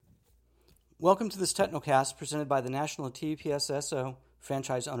Welcome to this TechnoCast presented by the National TPSSO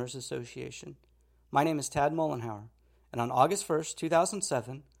Franchise Owners Association. My name is Tad Mollenhauer, and on August 1st,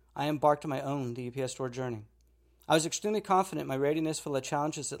 2007, I embarked on my own DUPS store journey. I was extremely confident in my readiness for the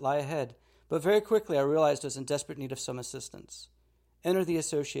challenges that lie ahead, but very quickly I realized I was in desperate need of some assistance. Enter the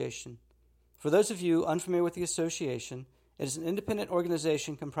association. For those of you unfamiliar with the association, it is an independent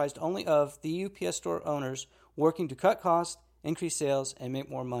organization comprised only of the UPS store owners working to cut costs, increase sales, and make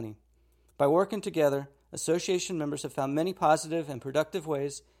more money. By working together, association members have found many positive and productive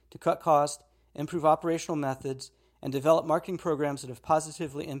ways to cut costs, improve operational methods, and develop marketing programs that have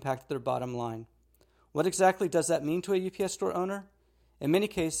positively impacted their bottom line. What exactly does that mean to a UPS store owner? In many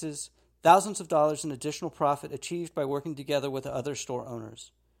cases, thousands of dollars in additional profit achieved by working together with other store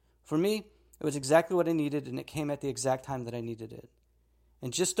owners. For me, it was exactly what I needed, and it came at the exact time that I needed it.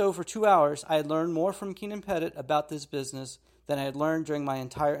 In just over 2 hours, I had learned more from Keenan Pettit about this business than I had learned during my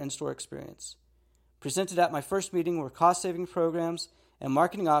entire in-store experience. Presented at my first meeting were cost-saving programs and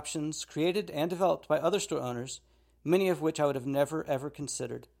marketing options created and developed by other store owners, many of which I would have never, ever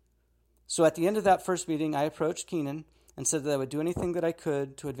considered. So at the end of that first meeting, I approached Keenan and said that I would do anything that I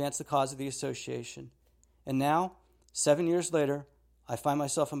could to advance the cause of the association. And now, 7 years later, I find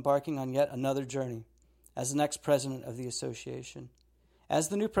myself embarking on yet another journey as the next president of the association. As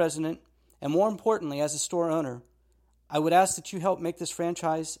the new president, and more importantly, as a store owner, I would ask that you help make this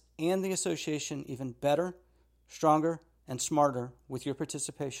franchise and the association even better, stronger, and smarter with your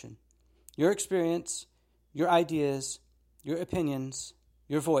participation. Your experience, your ideas, your opinions,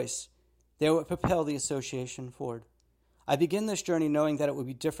 your voice, they are what propel the association forward. I begin this journey knowing that it will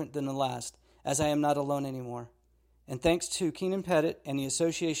be different than the last, as I am not alone anymore. And thanks to Keenan Pettit and the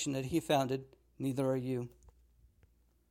association that he founded, neither are you.